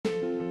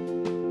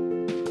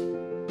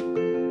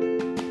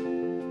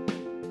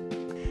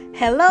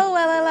Hello,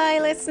 LLI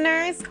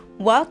listeners.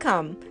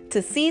 Welcome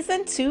to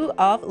Season 2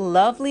 of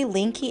Lovely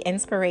Linky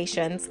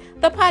Inspirations,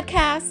 the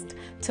podcast.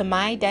 To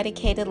my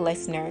dedicated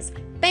listeners,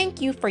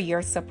 thank you for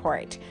your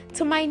support.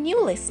 To my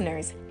new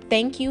listeners,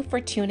 thank you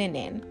for tuning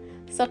in.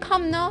 So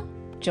come now,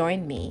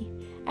 join me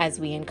as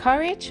we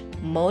encourage,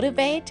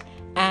 motivate,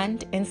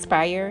 and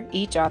inspire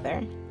each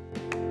other.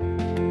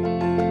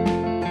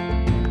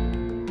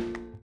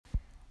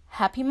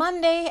 Happy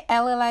Monday,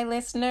 LLI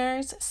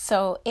listeners.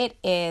 So it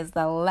is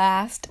the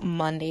last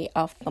Monday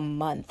of the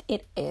month.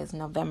 It is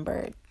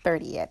November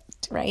 30th,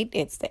 right? It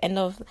is the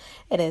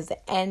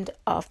end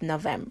of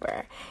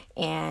November.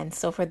 And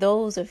so for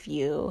those of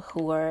you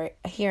who are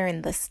here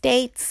in the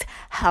States,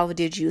 how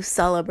did you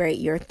celebrate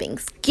your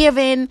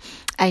Thanksgiving?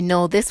 I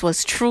know this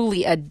was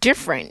truly a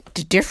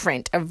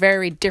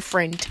very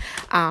different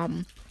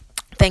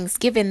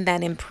Thanksgiving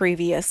than in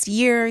previous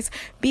years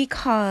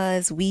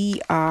because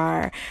we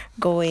are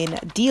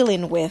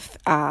dealing with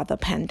the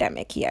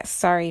pandemic. Yes,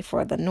 sorry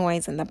for the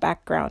noise in the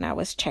background. I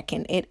was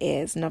checking. It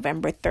is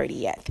November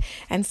 30th.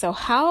 And so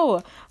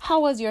how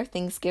was your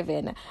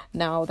Thanksgiving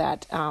now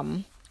that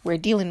we're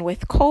dealing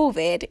with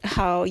COVID?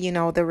 How,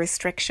 the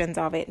restrictions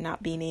of it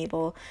not being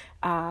able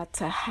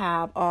to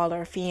have all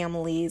our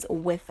families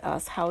with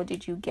us. How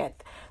did you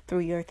get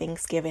through your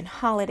Thanksgiving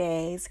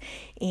holidays?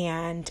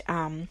 And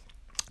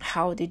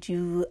how did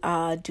you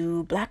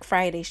do Black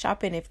Friday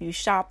shopping if you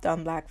shopped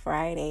on Black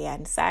Friday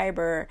and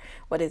Cyber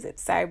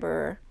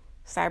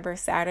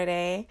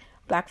Saturday,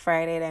 Black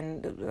Friday,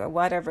 and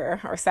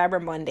whatever, or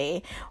Cyber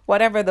Monday,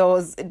 whatever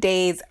those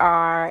days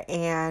are,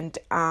 and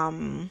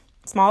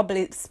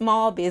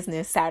small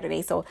business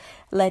Saturday. So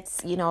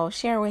let's,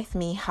 share with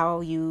me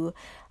how you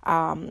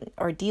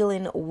are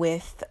dealing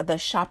with the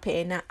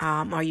shopping.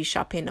 Are you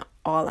shopping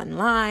all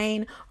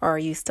online, or are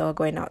you still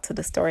going out to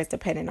the stores,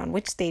 depending on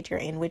which state you're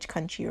in, which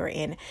country you're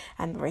in,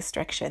 and the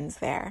restrictions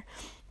there?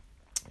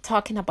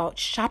 Talking about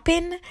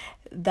shopping,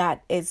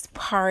 that is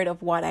part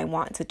of what I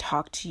want to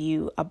talk to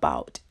you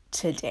about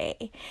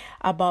today,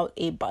 about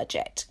a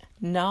budget.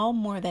 Now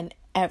more than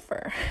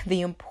ever,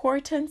 the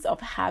importance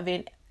of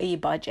having a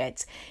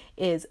budget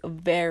is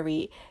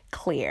very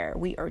clear.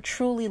 We are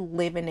truly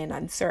living in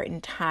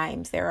uncertain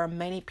times. There are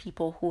many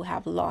people who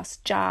have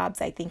lost jobs.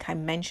 I think I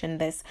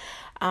mentioned this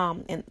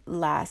in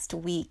last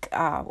week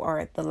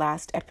or the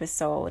last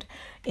episode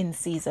in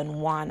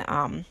season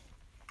 1.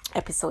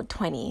 Episode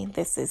 20.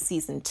 This is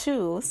season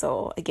 2.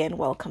 So again,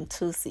 welcome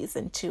to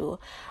season 2,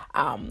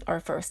 our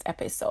first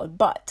episode.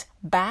 But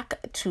back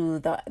to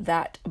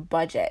that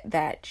budget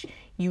that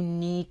you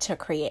need to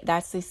create.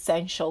 That's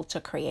essential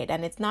to create.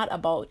 And it's not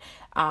about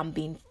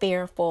being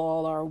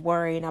fearful or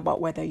worrying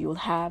about whether you'll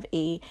have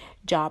a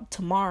job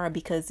tomorrow,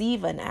 because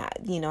even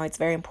it's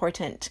very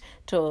important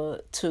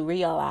to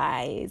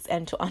realize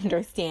and to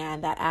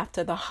understand that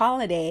after the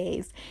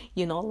holidays,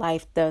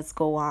 life does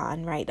go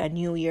on, right? A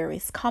new year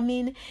is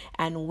coming,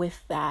 and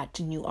with that,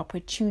 new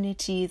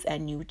opportunities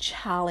and new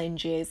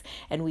challenges,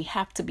 and we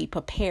have to be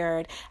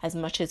prepared as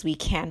much as we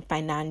can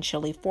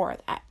financially for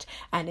that.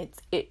 And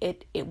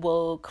it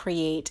will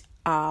create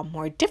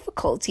more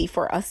difficulty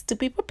for us to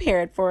be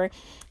prepared for,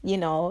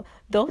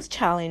 those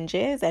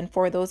challenges and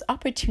for those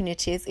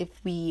opportunities if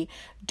we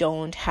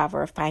don't have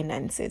our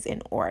finances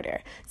in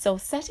order. So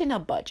setting a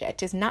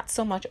budget is not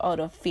so much out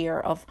of fear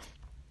of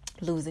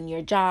losing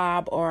your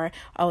job or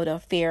out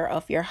of fear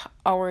of your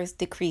hours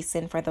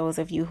decreasing. For those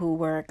of you who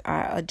work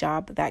a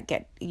job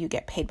that you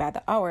get paid by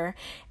the hour,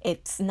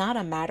 it's not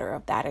a matter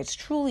of that. It's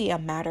truly a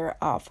matter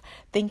of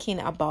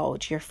thinking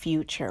about your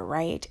future,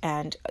 right?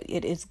 And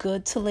it is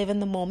good to live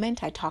in the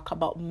moment. I talk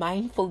about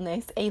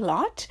mindfulness a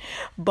lot,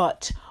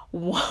 but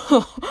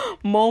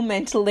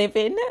moment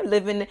living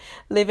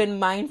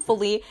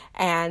mindfully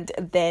and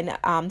then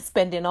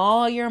spending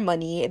all your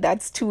money,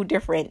 that's two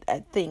different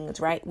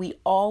things, right? We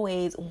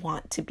always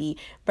want to be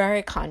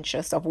very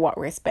conscious of what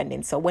we're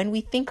spending. So when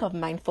we think of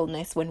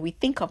mindfulness, when we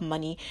think of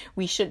money,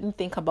 we shouldn't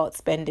think about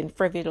spending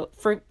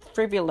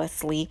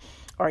frivolously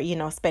or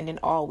spending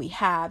all we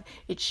have.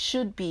 It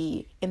should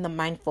be in the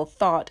mindful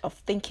thought of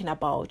thinking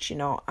about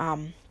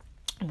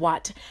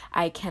what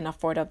I can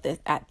afford at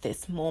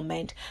this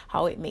moment,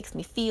 how it makes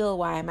me feel,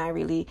 why am I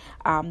really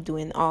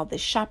doing all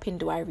this shopping,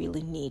 do I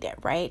really need it,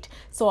 right?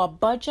 So a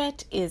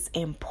budget is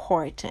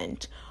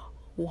important.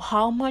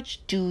 How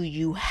much do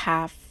you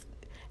have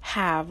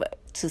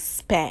to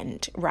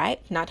spend,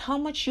 right? Not how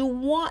much you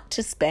want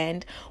to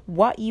spend,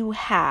 what you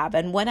have.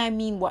 And when I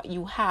mean what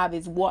you have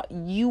is what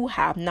you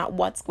have, not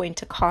what's going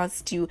to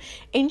cost you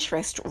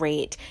interest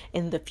rate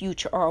in the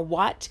future, or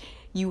what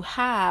you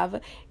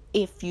have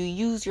if you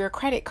use your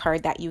credit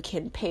card that you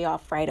can pay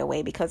off right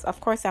away. Because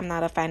of course I'm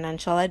not a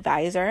financial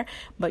advisor,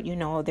 but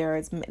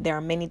there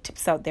are many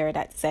tips out there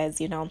that says,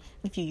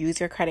 if you use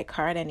your credit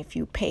card and if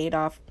you pay it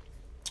off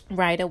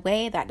right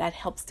away, that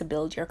helps to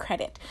build your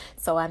credit.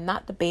 So I'm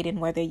not debating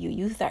whether you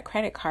use that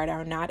credit card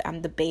or not.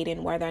 I'm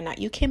debating whether or not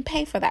you can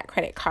pay for that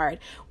credit card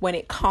when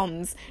it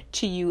comes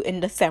to you in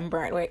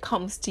December and when it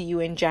comes to you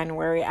in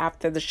January,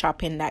 after the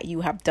shopping that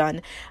you have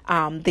done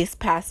this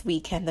past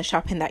weekend, the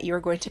shopping that you're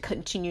going to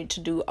continue to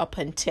do up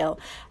until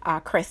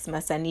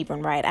Christmas and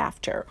even right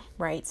after,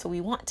 right? So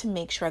we want to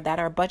make sure that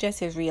our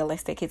budget is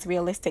realistic. It's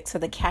realistic, so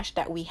the cash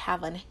that we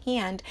have on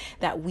hand,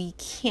 that we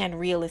can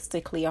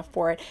realistically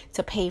afford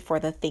to pay for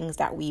the things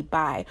that we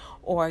buy,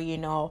 or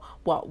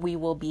what we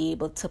will be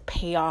able to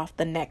pay off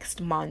the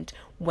next month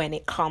when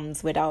it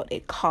comes, without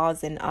it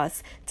causing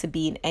us to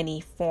be in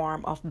any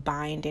form of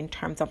bind in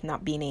terms of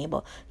not being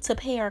able to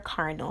pay our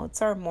car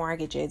notes or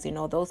mortgages,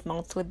 those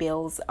monthly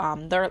bills,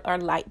 our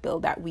light bill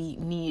that we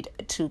need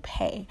to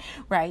pay,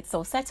 right?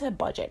 So set a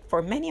budget.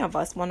 For many of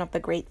us, one of the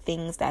great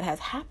things that has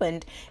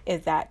happened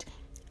is that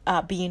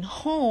being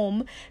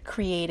home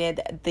created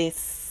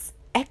this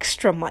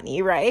extra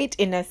money, right?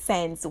 In a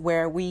sense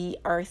where we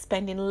are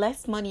spending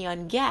less money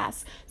on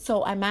gas.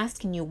 So I'm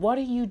asking you, what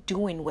are you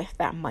doing with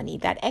that money?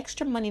 That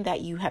extra money that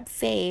you have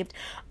saved,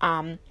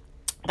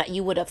 that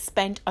you would have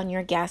spent on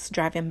your gas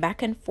driving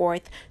back and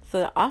forth to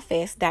the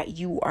office, that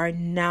you are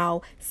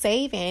now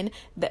saving,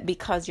 that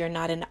because you're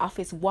not in the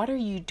office, what are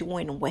you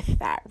doing with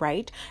that,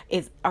 right?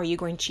 Are you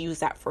going to use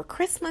that for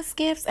Christmas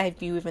gifts?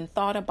 Have you even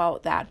thought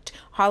about that?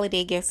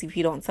 Holiday gifts if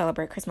you don't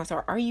celebrate Christmas?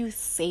 Or are you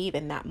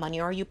saving that money?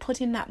 Or are you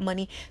putting that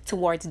money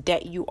towards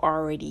debt you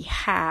already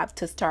have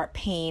to start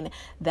paying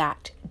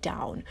that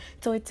down?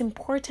 So it's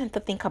important to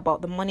think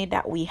about the money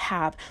that we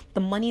have,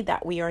 the money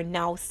that we are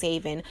now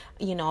saving,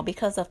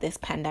 because of this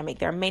pandemic.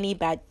 There are many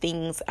bad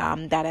things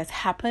that has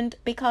happened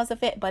because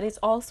of it, but it's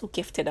also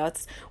gifted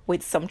us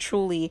with some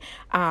truly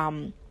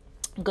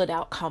good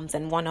outcomes,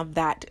 and one of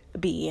that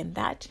being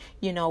that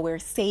we're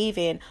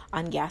saving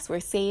on gas, we're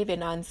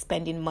saving on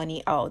spending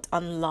money out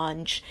on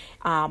lunch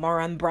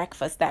or on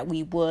breakfast that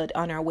we would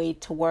on our way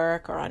to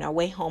work or on our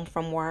way home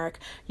from work,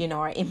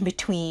 or in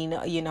between,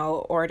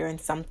 ordering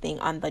something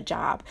on the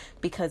job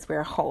because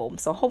we're home.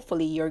 So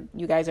hopefully you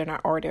guys are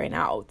not ordering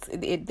out.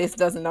 This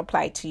doesn't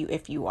apply to you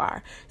if you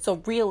are.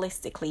 So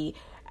realistically,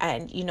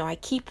 and I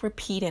keep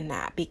repeating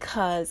that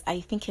because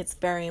I think it's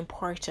very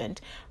important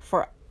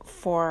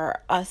for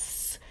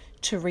us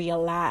to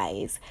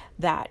realize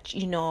that,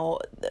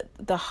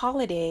 the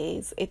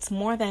holidays, it's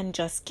more than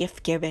just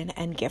gift giving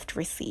and gift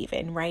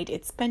receiving, right?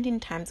 It's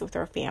spending times with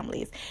our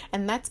families,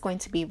 and that's going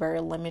to be very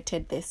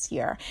limited this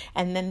year.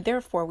 And then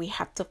therefore we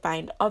have to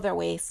find other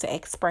ways to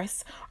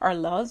express our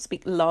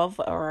love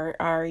or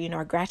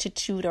our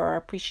gratitude or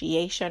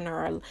appreciation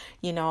or,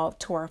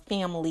 to our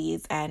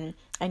families. And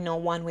I know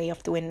one way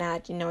of doing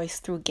that, is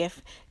through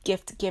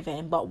gift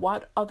giving. But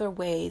what other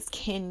ways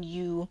can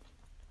you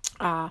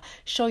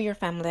show your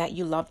family that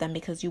you love them,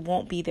 because you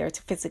won't be there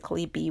to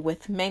physically be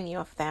with many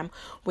of them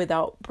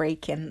without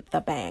breaking the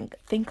bank?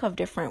 Think of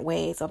different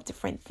ways, of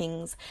different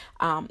things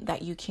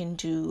that you can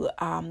do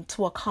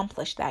to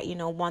accomplish that.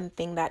 One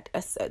thing that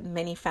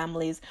many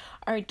families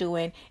are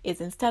doing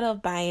is, instead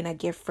of buying a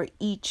gift for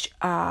each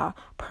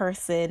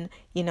person,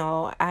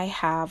 I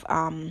have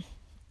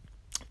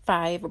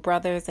 5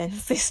 brothers and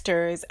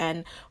sisters,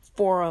 and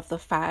 4 of the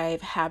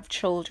 5 have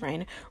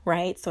children,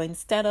 right? So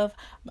instead of,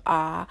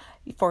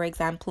 for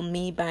example,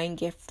 me buying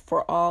gifts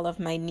for all of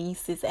my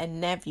nieces and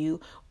nephew,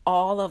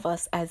 all of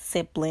us as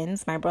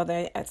siblings, my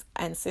brother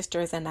and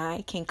sisters and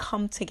I, can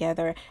come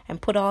together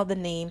and put all the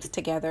names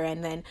together,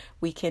 and then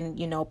we can,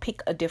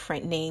 pick a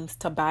different names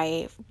to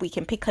buy. We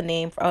can pick a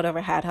name out of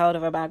a hat, out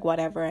of a bag,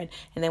 whatever, and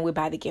then we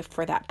buy the gift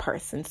for that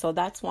person. So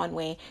that's one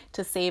way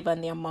to save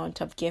on the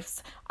amount of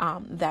gifts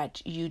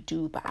that you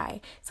do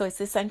buy. So it's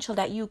essential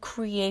that you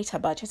create a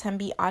budget and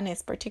be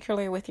honest,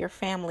 particularly with your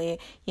family,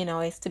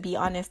 is to be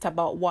honest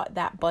about what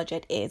that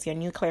budget is, your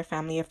nuclear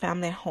family, your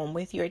family at home,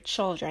 with your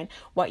children,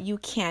 what you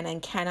can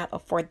and cannot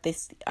afford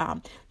this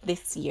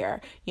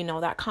year.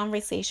 That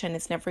conversation,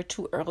 is never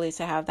too early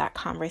to have that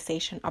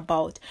conversation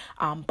about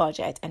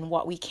budget and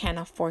what we can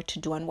afford to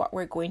do and what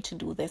we're going to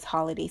do this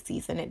holiday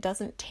season. It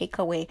doesn't take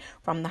away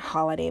from the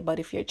holiday, but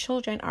if your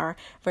children are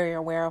very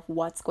aware of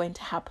what's going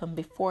to happen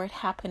before it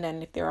happened,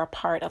 and if they're a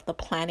part of the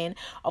planning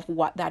of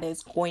what that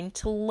is going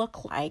to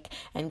look like,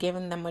 and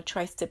giving them a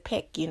choice to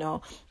pick,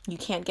 you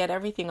can't get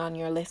everything on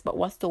your list, but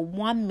what's the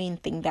one main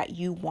thing that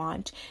you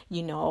want?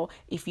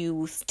 If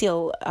you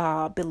still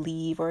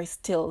believe or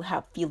still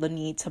feel the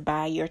need to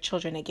buy your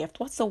children a gift,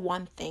 what's the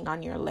one thing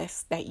on your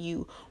list that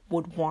you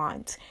would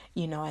want?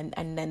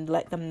 And then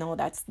let them know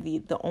that's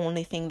the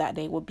only thing that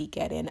they will be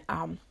getting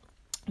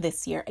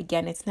this year.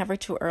 Again, it's never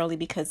too early,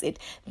 because it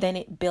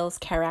builds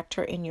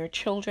character in your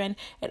children.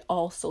 It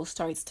also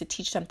starts to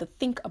teach them to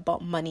think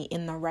about money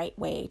in the right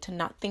way, to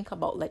not think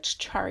about let's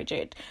charge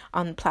it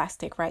on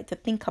plastic, right? To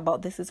think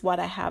about, this is what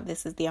I have,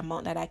 this is the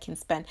amount that I can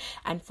spend,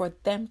 and for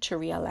them to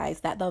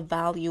realize that the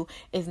value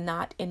is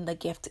not in the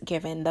gift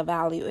given, the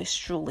value is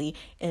truly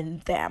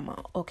in them.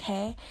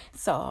 Okay,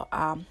 so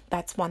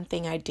that's one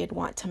thing I did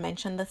want to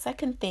mention. The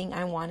second thing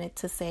I wanted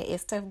to say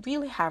is to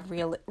really have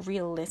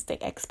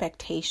realistic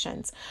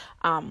expectations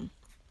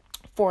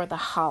for the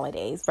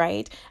holidays,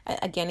 right?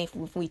 Again,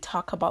 if we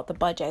talk about the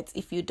budgets,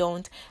 if you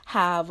don't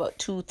have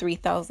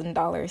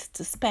 $2,000-$3,000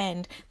 to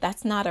spend,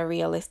 that's not a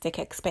realistic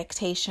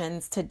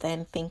expectations to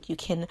then think you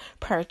can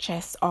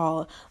purchase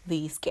all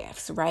these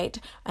gifts, right?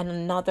 And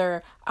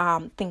another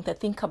thing to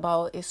think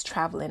about is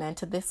traveling, and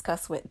to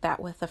discuss with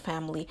the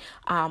family.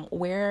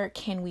 Where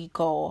can we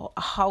go?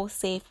 How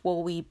safe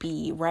will we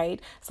be, right?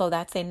 So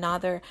that's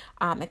another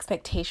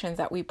expectations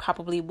that we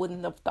probably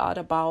wouldn't have thought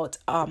about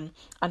on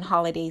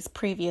holidays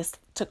previous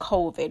to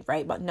COVID,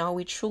 right? But now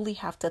we truly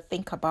have to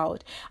think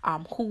about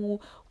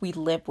who we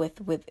live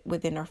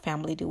within our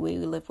family. Do we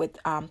live with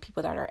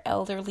people that are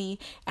elderly?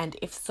 And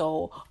if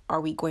so,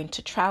 are we going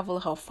to travel?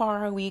 How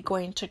far are we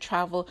going to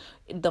travel?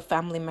 The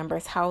family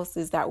members'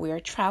 houses that we are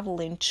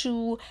traveling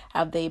to,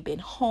 have they been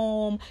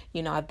home?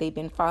 Have they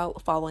been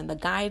following the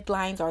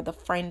guidelines, or the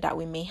friend that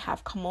we may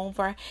have come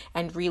over?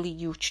 And really,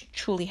 you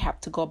truly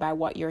have to go by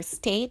what your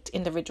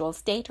individual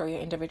state or your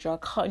individual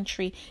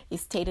country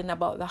is stating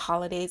about the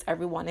holidays.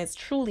 Everyone is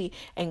truly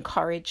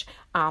encouraged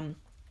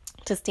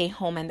to stay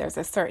home, and there's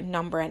a certain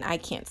number, and I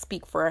can't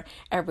speak for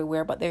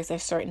everywhere, but there's a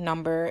certain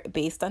number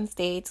based on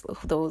states,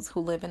 those who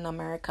live in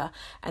America,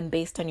 and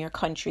based on your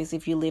countries,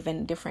 if you live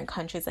in different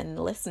countries and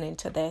listening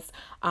to this,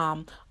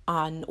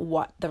 on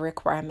what the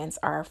requirements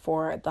are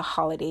for the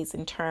holidays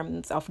in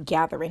terms of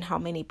gathering, how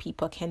many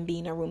people can be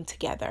in a room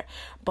together.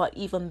 But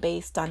even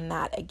based on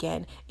that,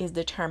 again, is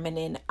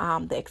determining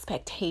the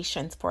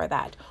expectations for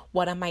that.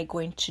 What am I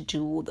going to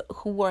do?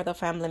 Who are the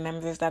family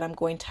members that I'm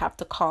going to have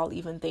to call,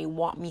 even if they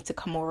want me to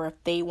come over,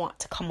 if they want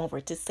to come over,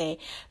 to say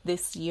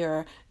this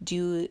year,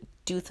 due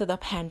to the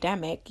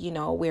pandemic,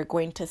 we're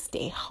going to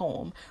stay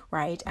home,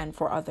 right? And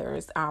for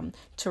others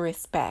to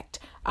respect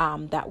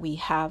that we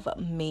have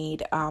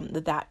made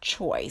that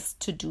choice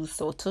to do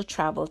so, to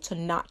travel, to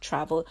not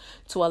travel,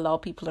 to allow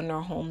people in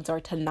our homes or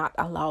to not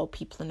allow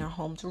people in our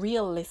homes.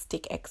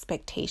 Realistic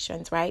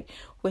expectations, right?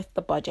 With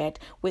the budget,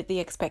 with the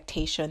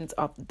expectations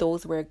of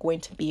those we're going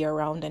to be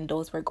around and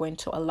those we're going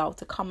to allow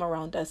to come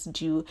around us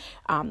due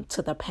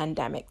to the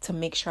pandemic, to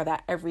make sure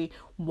that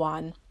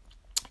everyone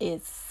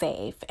is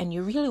safe. And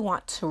you really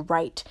want to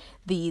write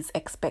these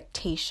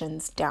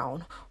expectations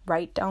down.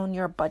 Write down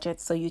your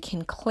budget so you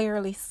can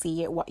clearly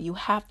see it, what you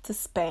have to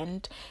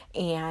spend,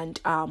 and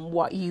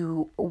what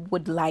you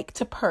would like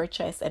to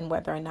purchase, and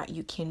whether or not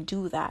you can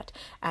do that.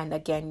 And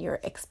again, your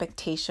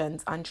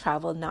expectations on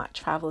travel, not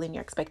traveling,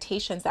 your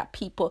expectations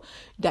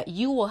that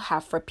you will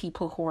have for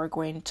people who are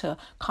going to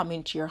come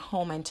into your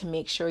home, and to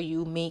make sure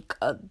you make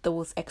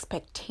those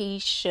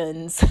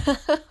expectations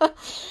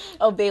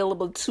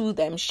available to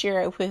them.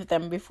 Share it with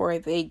them before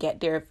they get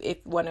there.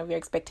 If one of your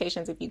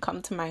expectations, if you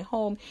come to my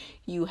home,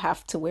 you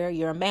have to wear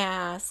your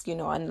mask,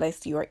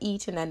 unless you are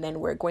eating, and then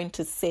we're going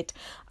to sit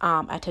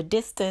at a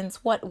distance,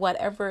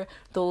 whatever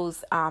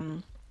those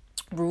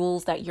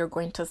rules that you're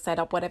going to set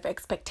up, whatever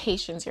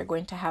expectations you're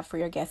going to have for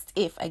your guests.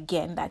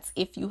 That's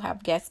if you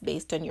have guests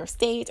based on your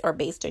state or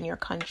based on your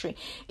country,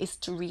 is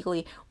to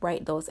really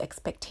write those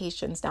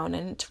expectations down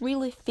and to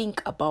really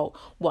think about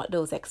what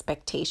those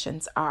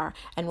expectations are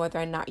and whether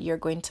or not you're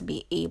going to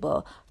be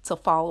able to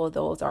follow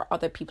those or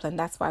other people. And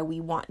that's why we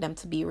want them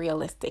to be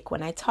realistic.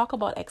 When I talk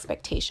about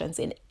expectations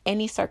in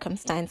any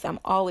circumstance, I'm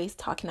always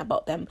talking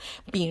about them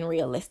being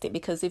realistic,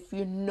 because if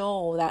you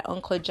know that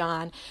Uncle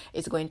John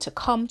is going to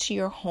come to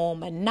your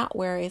home and not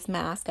wear his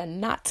mask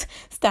and not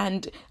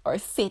stand or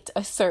sit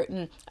a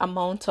certain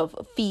amount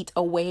of feet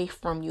away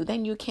from you,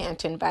 then you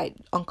can't invite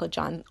Uncle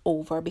John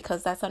over,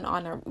 because that's an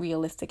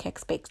unrealistic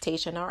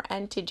expectation. Or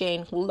Auntie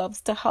Jane, who loves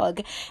to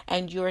hug,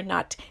 and you're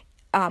not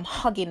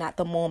hugging at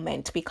the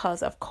moment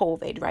because of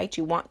COVID, right?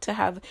 You want to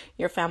have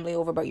your family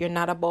over, but you're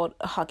not about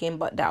hugging.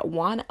 But that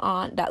one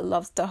aunt that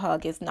loves to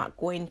hug is not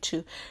going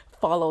to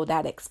follow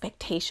that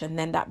expectation.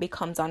 Then that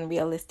becomes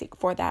unrealistic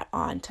for that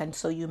aunt. And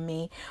so you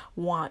may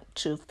want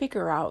to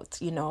figure out,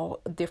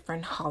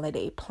 different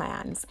holiday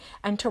plans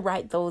and to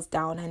write those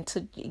down and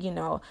to,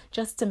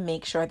 just to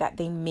make sure that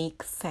they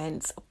make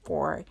sense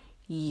for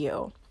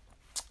you.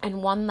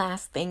 And one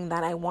last thing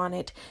that I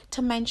wanted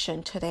to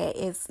mention today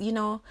is,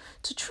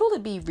 to truly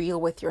be real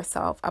with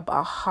yourself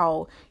about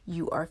how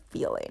you are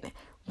feeling,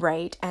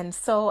 right? And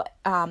so,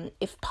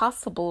 if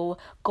possible,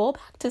 go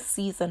back to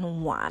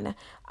season 1,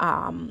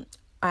 and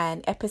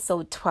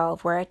episode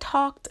 12, where I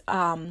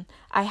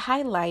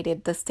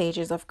highlighted the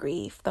stages of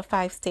grief, the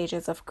 5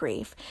 stages of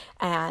grief.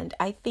 And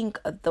I think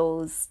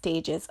those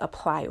stages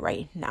apply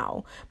right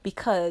now,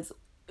 because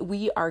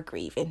we are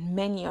grieving.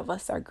 Many of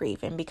us are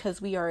grieving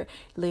because we are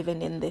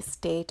living in this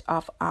state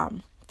of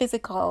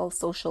physical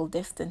social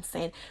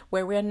distancing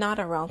where we're not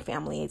around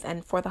families.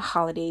 And for the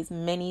holidays,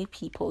 many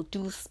people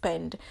do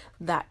spend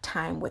that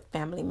time with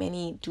family.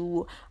 Many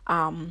do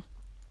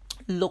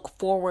look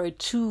forward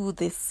to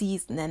this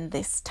season and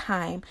this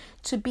time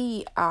to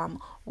be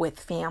with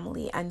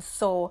family. And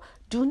so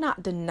do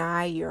not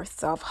deny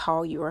yourself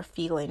how you are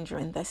feeling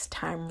during this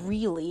time,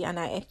 really. And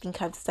I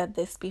think I've said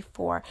this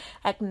before.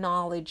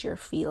 Acknowledge your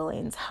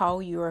feelings, how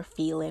you are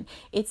feeling.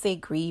 It's a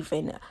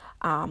grieving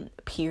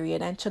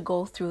period, and to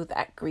go through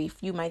that grief.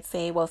 You might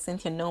say, well,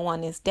 Cynthia, no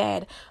one is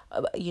dead,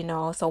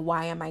 so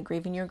why am I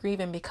grieving? You're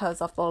grieving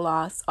because of the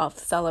loss of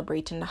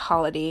celebrating the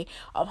holiday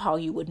of how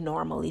you would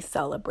normally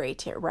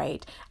celebrate it,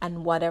 right?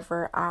 And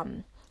whatever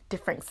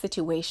different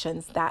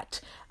situations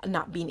that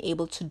not being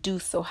able to do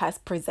so has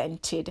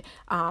presented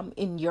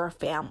in your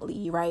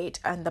family, right?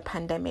 And the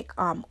pandemic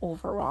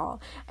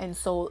overall. And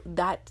so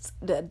that's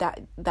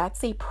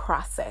a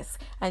process,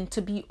 and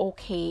to be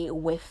okay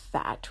with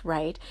that,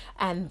 right?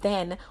 And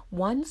then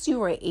once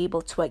you are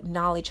able to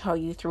acknowledge how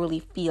you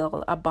truly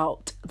feel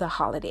about the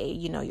holiday,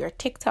 you're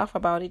ticked off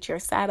about it, you're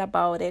sad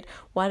about it,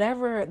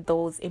 whatever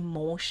those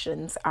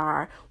emotions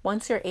are,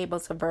 once you're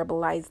able to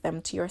verbalize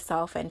them to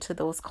yourself and to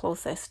those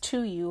closest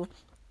to you,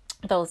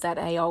 those that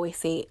I always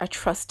say a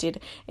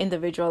trusted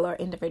individual or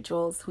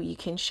individuals who you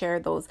can share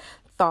those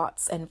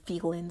thoughts and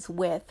feelings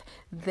with,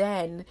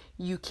 then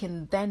you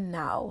can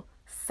now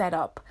set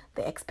up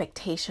the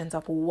expectations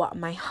of what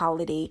my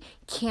holiday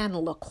can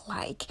look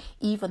like.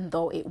 Even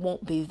though it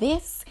won't be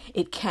this,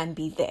 it can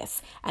be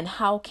this. And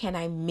how can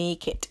I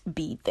make it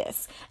be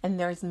this? And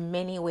there's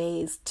many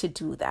ways to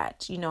do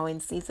that. In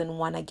season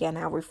 1, again,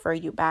 I'll refer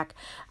you back.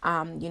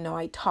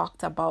 I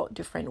talked about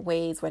different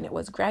ways when it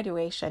was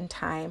graduation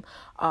time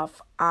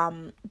of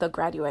the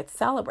graduates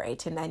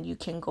celebrating, and you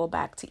can go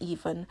back to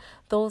even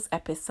those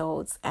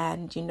episodes.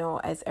 And,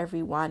 as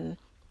everyone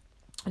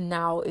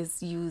now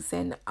is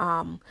using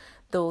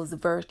those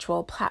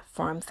virtual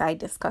platforms. I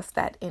discussed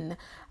that in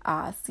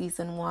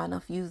season 1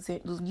 of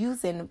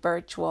using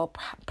virtual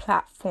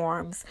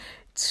platforms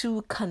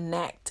to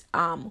connect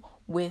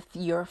with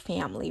your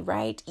family,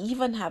 right?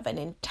 Even have an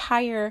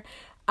entire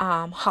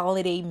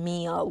holiday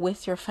meal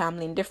with your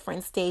family in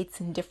different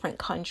states, in different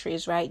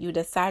countries, right? You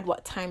decide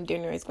what time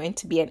dinner is going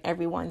to be and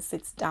everyone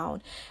sits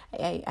down.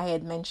 I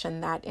had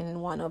mentioned that in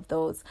one of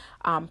those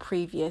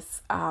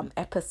previous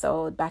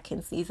episode back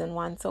in season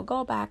 1. So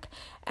go back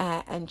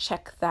and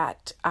check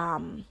that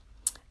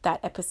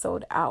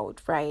episode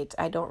out, right?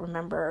 I don't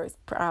remember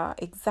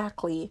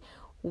exactly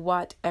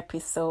what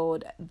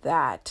episode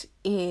that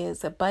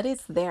is, but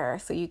it's there,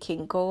 so you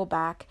can go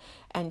back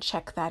and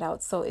check that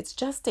out. So it's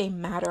just a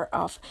matter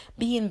of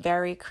being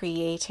very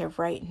creative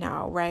right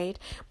now, right?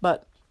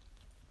 But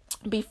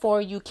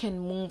before you can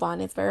move on,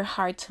 it's very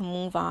hard to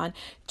move on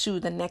to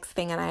the next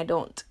thing, and I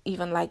don't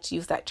even like to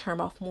use that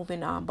term of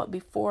moving on, but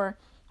before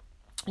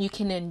you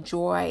can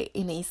enjoy,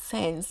 in a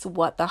sense,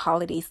 what the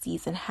holiday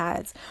season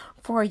has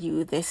for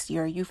you this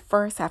year, you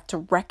first have to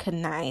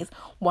recognize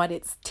what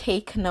it's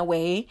taken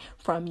away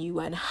from you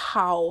and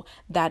how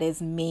that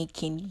is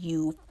making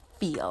you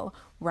feel,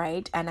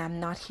 right? And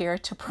I'm not here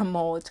to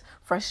promote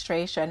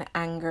frustration,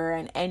 anger,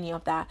 and any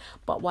of that.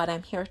 But what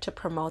I'm here to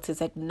promote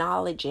is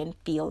acknowledging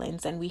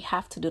feelings. And we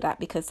have to do that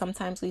because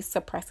sometimes we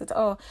suppress it.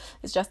 Oh,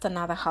 it's just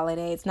another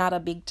holiday. It's not a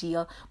big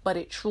deal. But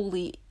it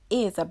truly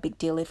is a big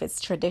deal if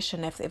it's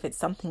tradition, if it's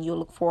something you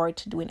look forward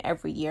to doing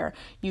every year.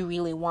 You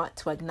really want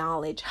to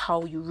acknowledge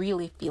how you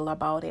really feel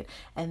about it,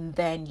 and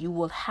then you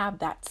will have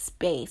that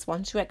space.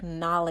 Once you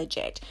acknowledge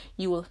it,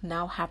 you will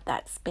now have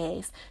that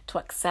space to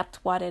accept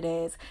what it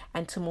is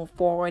and to move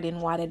forward in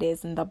what it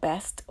is in the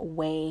best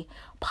way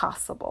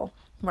possible,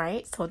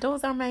 right? So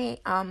those are my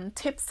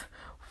tips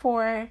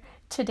for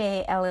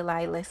today,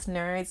 LLI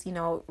listeners.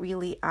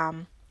 Really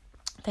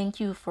thank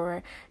you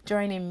for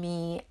joining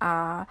me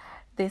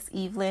this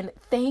evening.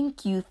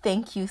 Thank you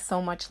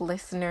so much,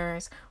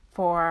 listeners,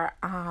 for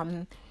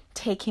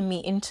taking me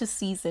into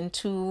season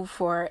 2,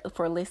 for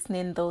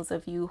listening, those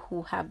of you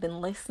who have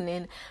been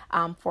listening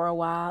for a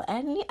while.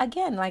 And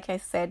again, like I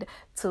said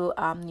to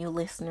new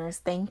listeners,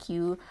 thank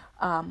you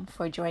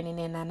for joining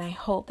in, and I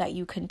hope that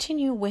you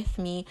continue with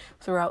me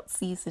throughout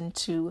season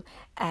 2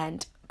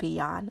 and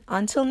beyond.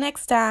 Until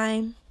next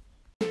time.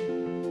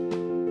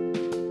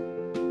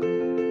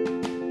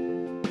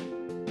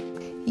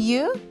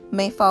 You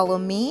may follow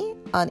me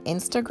on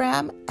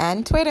Instagram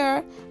and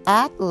Twitter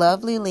at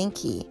Lovely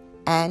Linky,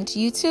 and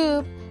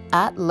YouTube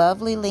at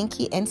Lovely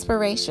Linky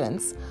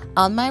Inspirations,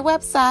 on my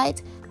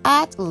website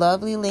at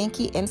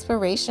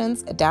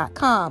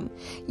lovelylinkyinspirations.com.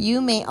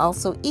 You may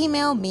also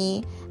email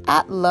me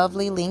at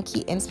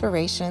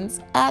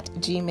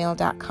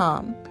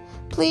lovelylinkyinspirations@gmail.com.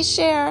 Please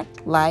share,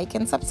 like,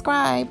 and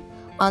subscribe.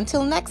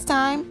 Until next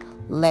time,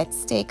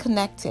 let's stay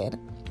connected.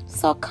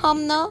 So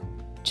come now,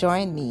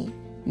 join me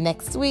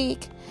next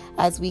week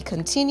as we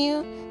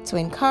continue to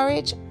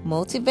encourage,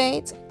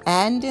 motivate,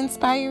 and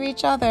inspire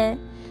each other.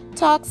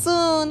 Talk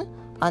soon.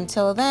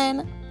 Until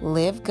then,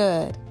 live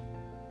good.